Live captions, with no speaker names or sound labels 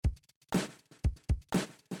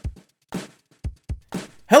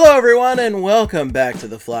Hello everyone and welcome back to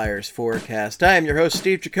the Flyers Forecast. I am your host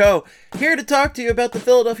Steve Jaco, here to talk to you about the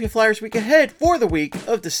Philadelphia Flyers week ahead for the week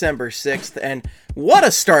of December 6th. And what a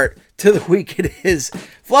start to the week it is.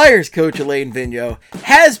 Flyers coach Alain Vigneault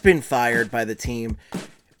has been fired by the team.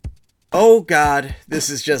 Oh God, this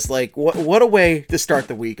is just like, what a way to start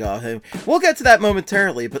the week off. And we'll get to that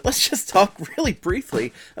momentarily, but let's just talk really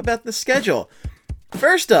briefly about the schedule.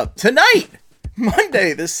 First up, tonight,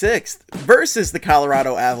 Monday the 6th, versus the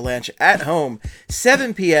Colorado Avalanche at home,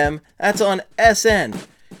 7 p.m. That's on SN,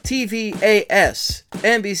 TVAS,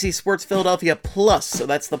 NBC Sports Philadelphia Plus. So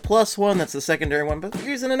that's the plus one, that's the secondary one, but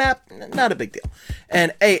using an app, not a big deal.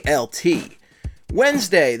 And ALT.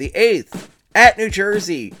 Wednesday the 8th, at New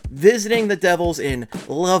Jersey, visiting the Devils in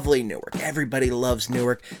lovely Newark. Everybody loves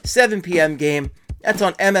Newark. 7 p.m. game. That's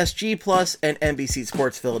on MSG Plus and NBC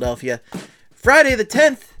Sports Philadelphia. Friday the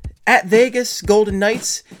 10th, at Vegas, Golden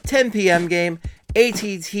Knights, 10 p.m. game,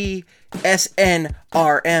 ATT,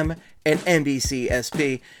 SNRM, and NBC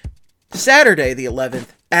SP. Saturday, the 11th,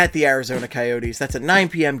 at the Arizona Coyotes. That's a 9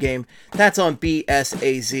 p.m. game. That's on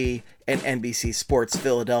BSAZ and NBC Sports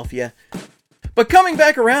Philadelphia. But coming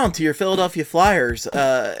back around to your Philadelphia Flyers,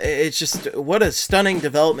 it's just what a stunning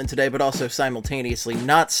development today, but also simultaneously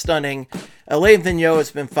not stunning. Alain Vigneault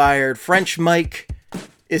has been fired. French Mike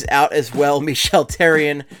is out as well. Michel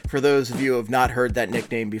Therrien, for those of you who have not heard that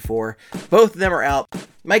nickname before. Both of them are out.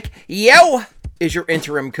 Mike Yeo is your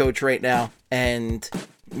interim coach right now. And,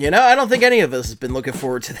 I don't think any of us has been looking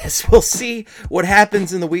forward to this. We'll see what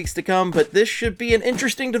happens in the weeks to come, but this should be an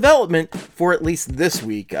interesting development for at least this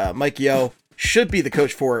week. Mike Yeo should be the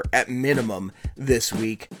coach for, at minimum, this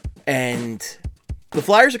week. And the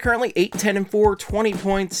Flyers are currently 8-10-4, 20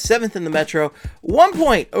 points, 7th in the Metro, 1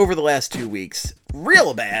 point over the last 2 weeks.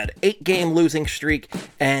 Real bad 8-game losing streak,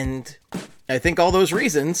 and I think all those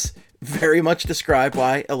reasons very much describe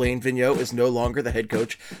why Alain Vigneault is no longer the head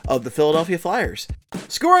coach of the Philadelphia Flyers.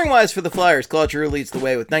 Scoring-wise for the Flyers, Claude Giroux leads the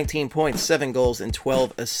way with 19 points, 7 goals, and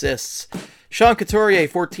 12 assists. Sean Couturier,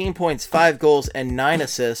 14 points, 5 goals, and 9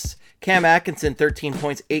 assists. Cam Atkinson, 13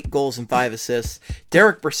 points, 8 goals, and 5 assists.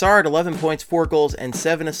 Derek Brassard, 11 points, 4 goals, and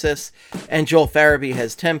 7 assists. And Joel Farabee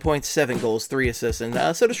has 10 points, 7 goals, 3 assists. And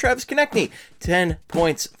so does Travis Konecny, 10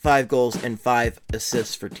 points, 5 goals, and 5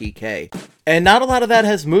 assists for TK. And not a lot of that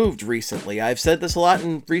has moved recently. I've said this a lot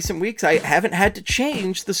in recent weeks. I haven't had to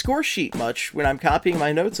change the score sheet much when I'm copying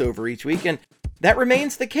my notes over each week. And that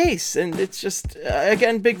remains the case, and it's just,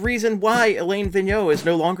 again, big reason why Alain Vigneault is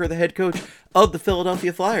no longer the head coach of the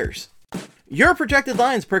Philadelphia Flyers. Your projected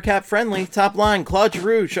lines per cap friendly: top line, Claude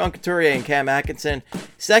Giroux, Sean Couturier, and Cam Atkinson.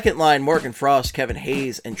 Second line, Morgan Frost, Kevin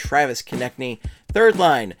Hayes, and Travis Konecny. Third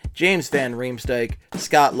line, James Van Riemsdyk,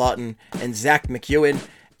 Scott Laughton, and Zach McEwen.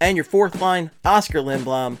 And your fourth line, Oscar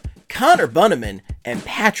Lindblom, Connor Bunnaman, and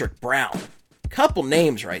Patrick Brown. Couple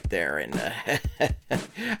names right there, and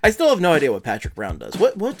I still have no idea what Patrick Brown does.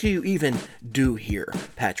 What do you even do here,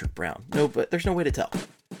 Patrick Brown? No, but there's no way to tell.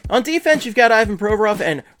 On defense, you've got Ivan Provorov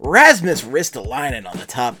and Rasmus Ristolainen on the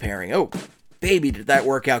top pairing. Oh, baby, did that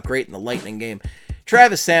work out great in the Lightning game.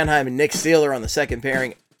 Travis Sanheim and Nick Seeler on the second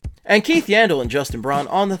pairing, and Keith Yandle and Justin Braun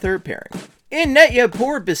on the third pairing. In net, you have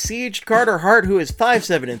poor besieged Carter Hart, who is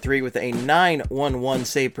 5-7-3 with a .911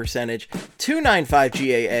 save percentage, .295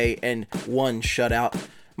 GAA, and 1 shutout.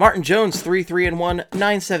 Martin Jones, 3-3-1,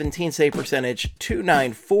 .917 save percentage,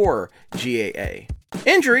 .294 GAA.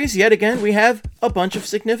 Injuries, yet again, we have a bunch of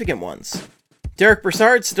significant ones. Derek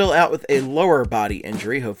Brassard still out with a lower body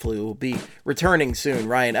injury. Hopefully will be returning soon.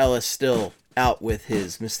 Ryan Ellis still out with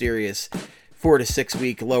his mysterious 4 to 6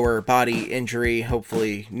 week lower body injury,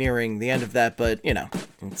 hopefully nearing the end of that, but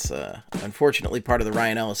it's unfortunately part of the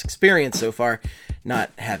Ryan Ellis experience so far,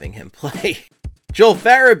 not having him play. Joel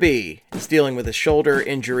Farabee is dealing with a shoulder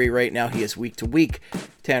injury right now. He is week to week.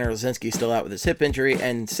 Tanner Laczynski still out with his hip injury,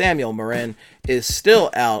 and Samuel Morin is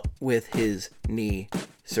still out with his knee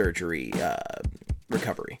surgery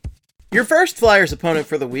recovery. Your first Flyers opponent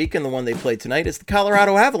for the week, and the one they played tonight, is the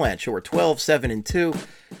Colorado Avalanche, who are 12-7-2,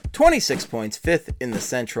 26 points, 5th in the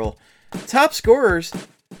Central. Top scorers,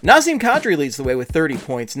 Nazem Kadri leads the way with 30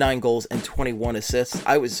 points, 9 goals, and 21 assists.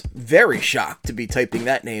 I was very shocked to be typing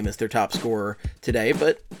that name as their top scorer today,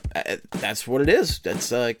 but that's what it is. That's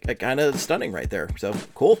kind of stunning right there. So,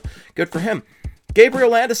 cool. Good for him.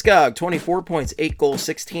 Gabriel Landeskog, 24 points, 8 goals,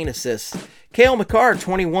 16 assists. Cale Makar,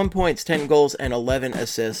 21 points, 10 goals, and 11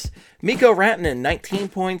 assists. Mikko Rantanen, 19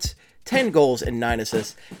 points, 10 goals, and 9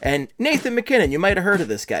 assists. And Nathan MacKinnon, you might have heard of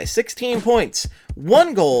this guy, 16 points,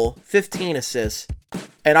 1 goal, 15 assists.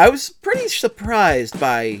 And I was pretty surprised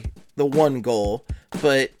by the 1 goal,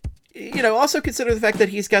 but also consider the fact that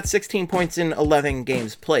he's got 16 points in 11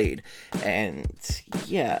 games played. And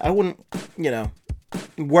yeah, I wouldn't,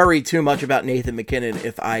 worry too much about Nathan MacKinnon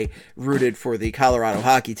if I rooted for the Colorado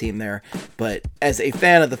hockey team there. But as a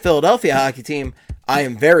fan of the Philadelphia hockey team, I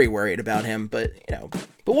am very worried about him. But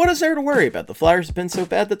what is there to worry about? The Flyers have been so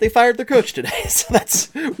bad that they fired their coach today. So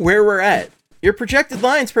that's where we're at. Your projected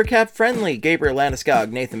lines per cap friendly: Gabriel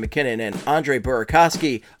Landeskog, Nathan MacKinnon, and Andre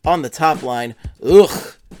Burakovsky on the top line.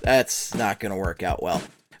 Ugh, that's not going to work out well.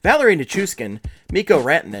 Valeri Nichushkin, Mikko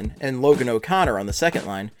Rantanen, and Logan O'Connor on the second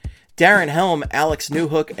line. Darren Helm, Alex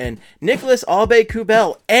Newhook, and Nicholas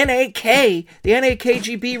Aube-Kubel, NAK, the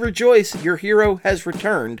NAKGB rejoice, your hero has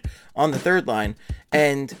returned on the third line.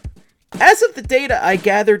 And as of the data I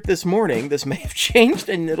gathered this morning, this may have changed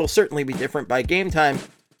and it'll certainly be different by game time.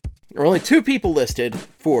 There are only 2 people listed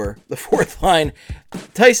for the fourth line,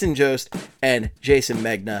 Tyson Jost and Jason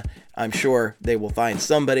Megna. I'm sure they will find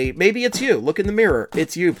somebody. Maybe it's you. Look in the mirror.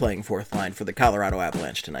 It's you playing fourth line for the Colorado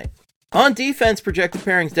Avalanche tonight. On defense, projected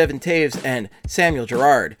pairings: Devin Taves and Samuel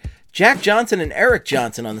Girard. Jack Johnson and Eric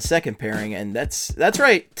Johnson on the second pairing, and that's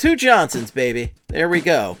right, 2 Johnsons, baby. There we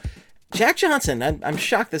go. Jack Johnson, I'm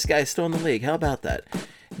shocked this guy is still in the league. How about that?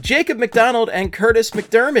 Jacob McDonald and Curtis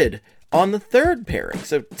McDermott on the third pairing.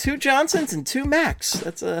 So 2 Johnsons and 2 Macs.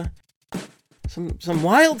 That's some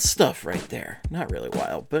wild stuff right there. Not really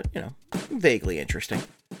wild, but, vaguely interesting.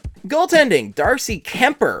 Goaltending: Darcy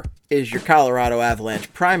Kemper is your Colorado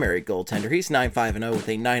Avalanche primary goaltender. He's 9-5-0 with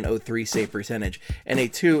a .903 save percentage and a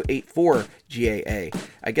 .284 GAA.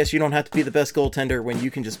 I guess you don't have to be the best goaltender when you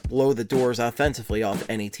can just blow the doors offensively off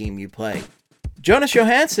any team you play. Jonas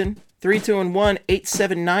Johansson, 3-2-1,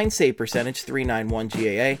 .879 save percentage, .391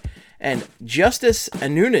 GAA. And Justice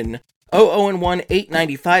Anunin, 0-0-1,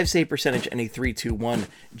 .895 save percentage, and a .321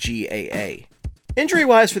 GAA.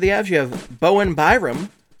 Injury-wise for the Avs, you have Bowen Byram,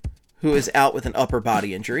 who is out with an upper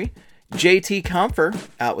body injury. JT Compher,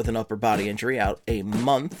 out with an upper body injury, out a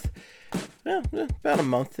month. About a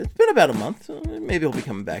month. It's been about a month. So maybe he'll be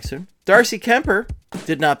coming back soon. Darcy Kemper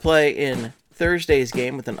did not play in Thursday's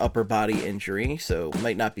game with an upper body injury, so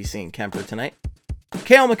might not be seeing Kemper tonight.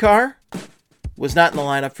 Cale Makar was not in the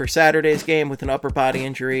lineup for Saturday's game with an upper body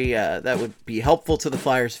injury. That would be helpful to the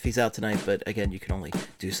Flyers if he's out tonight, but again, you can only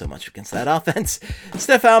do so much against that offense.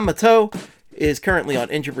 Stefan Matteau is currently on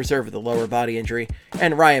injured reserve with a lower body injury,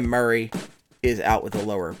 and Ryan Murray is out with a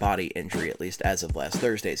lower body injury, at least as of last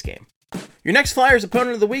Thursday's game. Your next Flyers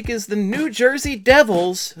opponent of the week is the New Jersey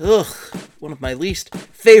Devils. Ugh, one of my least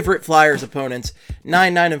favorite Flyers opponents.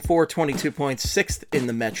 9-9-4, 22 points, 6th in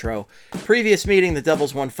the Metro. Previous meeting, the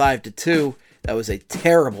Devils won 5-2. That was a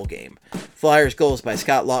terrible game. Flyers goals by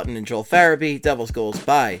Scott Lawton and Joel Farabee. Devils goals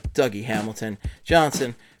by Dougie Hamilton,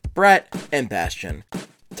 Johnson, Bratt, and Bastian.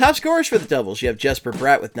 Top scorers for the Devils, you have Jesper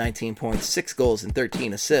Bratt with 19 points, 6 goals, and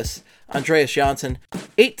 13 assists. Andreas Johnson,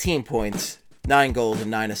 18 points, 9 goals, and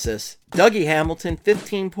 9 assists. Dougie Hamilton,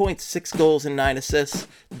 15 points, 6 goals, and 9 assists.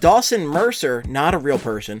 Dawson Mercer, not a real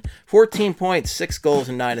person, 14 points, 6 goals,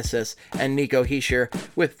 and 9 assists. And Nico Hischier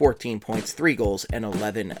with 14 points, 3 goals, and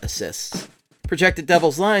 11 assists. Projected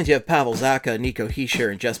Devils lines, you have Pavel Zacha, Nico Hischier,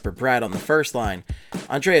 and Jesper Bratt on the first line.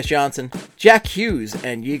 Andreas Johnson, Jack Hughes,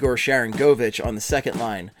 and Yegor Sharangovich on the second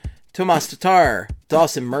line. Tomas Tatar,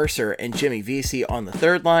 Dawson Mercer, and Jimmy Vesey on the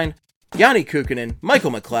third line. Yanni Kukkonen,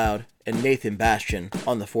 Michael McLeod, and Nathan Bastian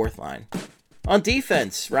on the fourth line. On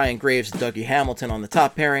defense, Ryan Graves and Dougie Hamilton on the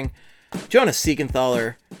top pairing. Jonas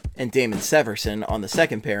Siegenthaler and Damon Severson on the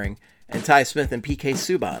second pairing. And Ty Smith and PK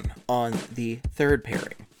Subban on the third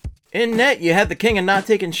pairing. In net, you have the king of not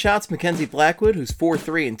taking shots, Mackenzie Blackwood, who's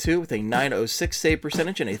 4-3-2 with a .906 save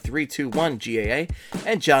percentage and a .321 GAA,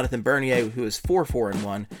 and Jonathan Bernier, who is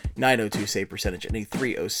 4-4-1, .902 save percentage and a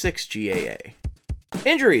 .306 GAA.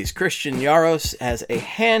 Injuries: Christian Jaros has a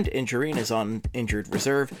hand injury and is on injured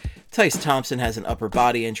reserve. Tice Thompson has an upper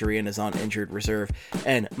body injury and is on injured reserve.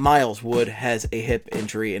 And Miles Wood has a hip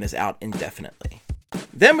injury and is out indefinitely.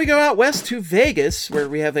 Then we go out west to Vegas, where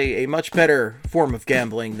we have a much better form of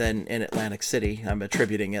gambling than in Atlantic City. I'm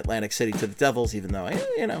attributing Atlantic City to the Devils, even though,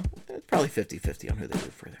 it's probably 50-50 on who they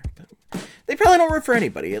root for there. But they probably don't root for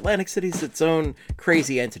anybody. Atlantic City's its own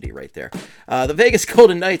crazy entity right there. The Vegas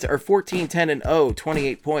Golden Knights are 14-10-0,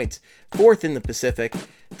 28 points, 4th in the Pacific.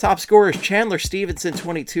 Top scorers: Chandler Stevenson,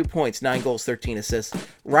 22 points, 9 goals, 13 assists.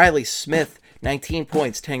 Riley Smith, 19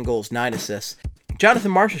 points, 10 goals, 9 assists.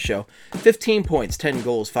 Jonathan Marchessault, 15 points, 10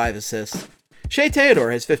 goals, 5 assists. Shea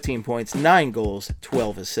Theodore has 15 points, 9 goals,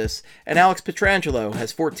 12 assists. And Alex Pietrangelo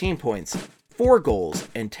has 14 points, 4 goals,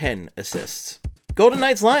 and 10 assists. Golden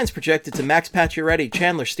Knights lines projected to Max Pacioretty,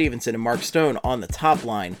 Chandler Stevenson, and Mark Stone on the top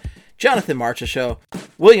line. Jonathan Marchessault,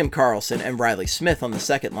 William Karlsson, and Riley Smith on the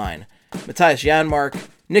second line, Matthias Janmark,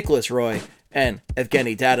 Nicholas Roy, and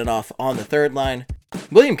Evgeny Dadonov on the third line,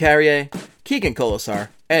 William Carrier, Keegan Kolesar,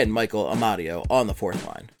 and Michael Amadio on the fourth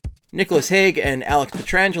line. Nicholas Hague and Alex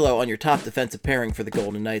Pietrangelo on your top defensive pairing for the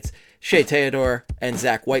Golden Knights, Shea Theodore and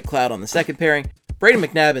Zach Whitecloud on the second pairing, Brayden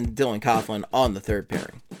McNabb and Dylan Coughlin on the third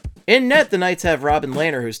pairing. In net, the Knights have Robin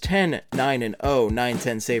Lehner, who's 10-9-0,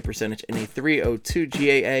 910 save percentage, and a 302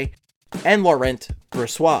 GAA, and Laurent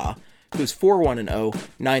Brossoit, who's 4-1-0,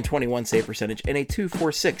 921 save percentage, and a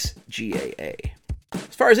 246 GAA.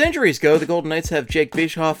 As far as injuries go, the Golden Knights have Jake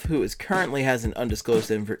Bischoff, who currently has an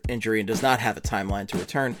undisclosed injury and does not have a timeline to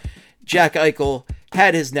return. Jack Eichel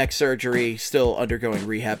had his neck surgery, still undergoing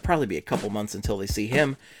rehab, probably be a couple months until they see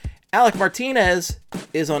him. Alec Martinez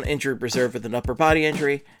is on injured reserve with an upper body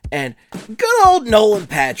injury, and good old Nolan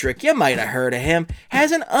Patrick, you might have heard of him,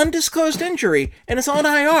 has an undisclosed injury and is on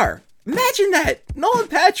IR. Imagine that! Nolan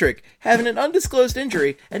Patrick having an undisclosed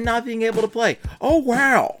injury and not being able to play. Oh,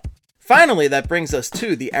 wow! Finally, that brings us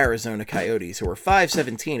to the Arizona Coyotes, who are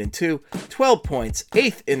 5-17-2, 12 points,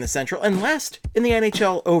 8th in the Central, and last in the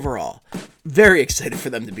NHL overall. Very excited for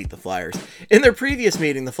them to beat the Flyers. In their previous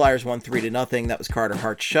meeting, the Flyers won 3-0. That was Carter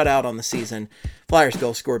Hart's shutout on the season. Flyers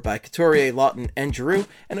goal scored by Couturier, Lawton, and Giroux,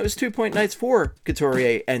 and it was 2-point nights for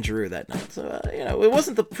Couturier and Giroux that night. So, it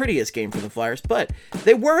wasn't the prettiest game for the Flyers, but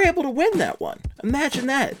they were able to win that one. Imagine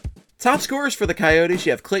that. Top scorers for the Coyotes,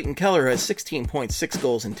 you have Clayton Keller, who has 16.6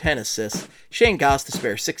 goals and 10 assists. Shane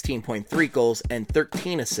Gostisbehere, 16.3 goals and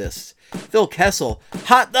 13 assists. Phil Kessel,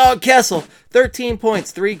 Hot Dog Kessel, 13 points,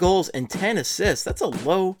 3 goals, and 10 assists. That's a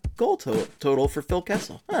low goal total for Phil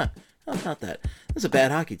Kessel. How about that? This is a bad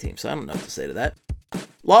hockey team, so I don't know what to say to that.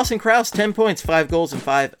 Lawson Crouse, 10 points, 5 goals, and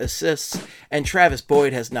 5 assists. And Travis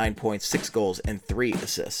Boyd has 9 points, 6 goals, and 3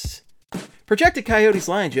 assists. Projected Coyotes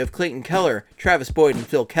lines, you have Clayton Keller, Travis Boyd, and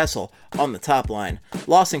Phil Kessel on the top line.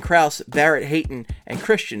 Lawson Crouse, Barrett Hayton, and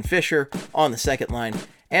Christian Fischer on the second line.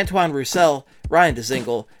 Antoine Roussel, Ryan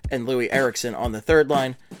Dzingel, and Louis Eriksson on the third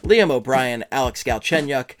line. Liam O'Brien, Alex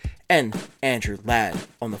Galchenyuk, and Andrew Ladd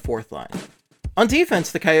on the fourth line. On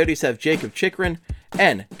defense, the Coyotes have Jacob Chychrun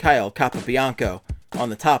and Kyle Capobianco on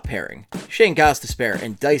the top pairing. Shane Gostisbehere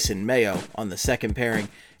and Dyson Mayo on the second pairing.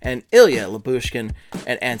 And Ilya Lyubushkin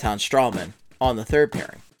and Anton Strawman on the third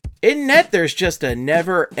pairing. In net, there's just a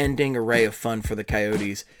never-ending array of fun for the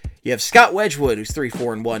Coyotes. You have Scott Wedgwood, who's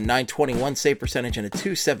 3-4-1, 921 save percentage, and a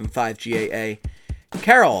 275 GAA.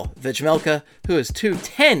 Karel Vejmelka, who is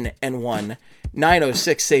 2-10-1,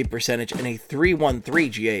 906 save percentage, and a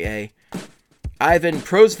 313 GAA. Ivan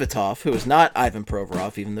Prosvetov, who is not Ivan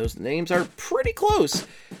Provorov, even those names are pretty close,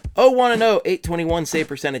 0-1-0, 821 save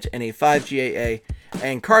percentage, and a 5 GAA.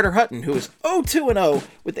 And Carter Hutton, who is 0-2-0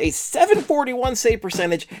 with a 741 save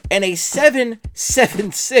percentage and a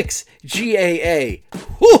 776 GAA.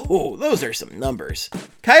 Whoo, those are some numbers.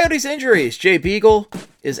 Coyotes injuries. Jay Beagle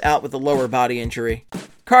is out with a lower body injury.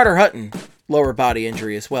 Carter Hutton, lower body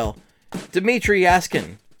injury as well. Dmitry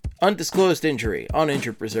Yaskin, undisclosed injury on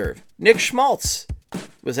injured reserve. Nick Schmaltz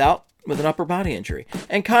was out with an upper body injury.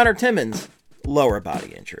 And Connor Timmins, lower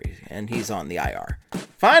body injury, and he's on the IR.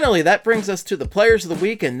 Finally, that brings us to the Players of the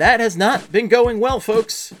Week, and that has not been going well,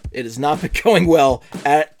 folks. It has not been going well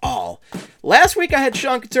at all. Last week I had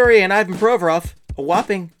Sean Couturier and Ivan Provorov, a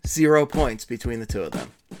whopping 0 points between the two of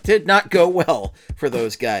them. Did not go well for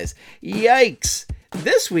those guys. Yikes.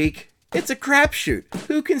 This week, it's a crapshoot.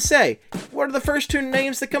 Who can say? What are the first two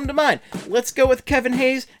names that come to mind? Let's go with Kevin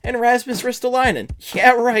Hayes and Rasmus Ristolainen.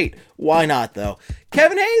 Yeah, right. Why not, though?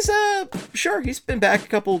 Kevin Hayes, sure, he's been back a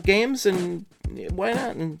couple games, and why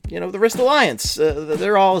not? And, the Ristolainen,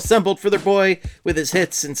 they're all assembled for their boy with his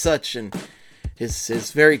hits and such, and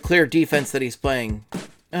his very clear defense that he's playing.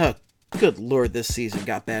 Oh, good Lord, this season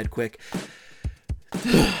got bad quick.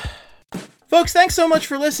 Folks, thanks so much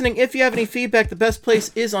for listening. If you have any feedback, the best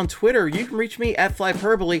place is on Twitter. You can reach me at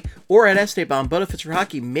Flyperbole or at Esteban, but if it's for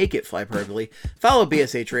hockey, make it Flyperbole. Follow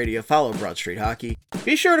BSH Radio, follow Broad Street Hockey.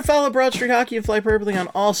 Be sure to follow Broad Street Hockey and Flyperbole on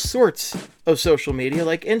all sorts of social media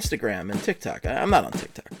like Instagram and TikTok. I'm not on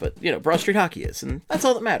TikTok, but, Broad Street Hockey is, and that's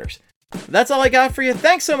all that matters. That's all I got for you.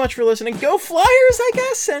 Thanks so much for listening. Go Flyers, I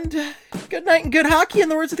guess, and good night and good hockey in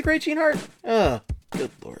the words of the great Gene Hart.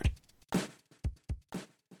 Good Lord.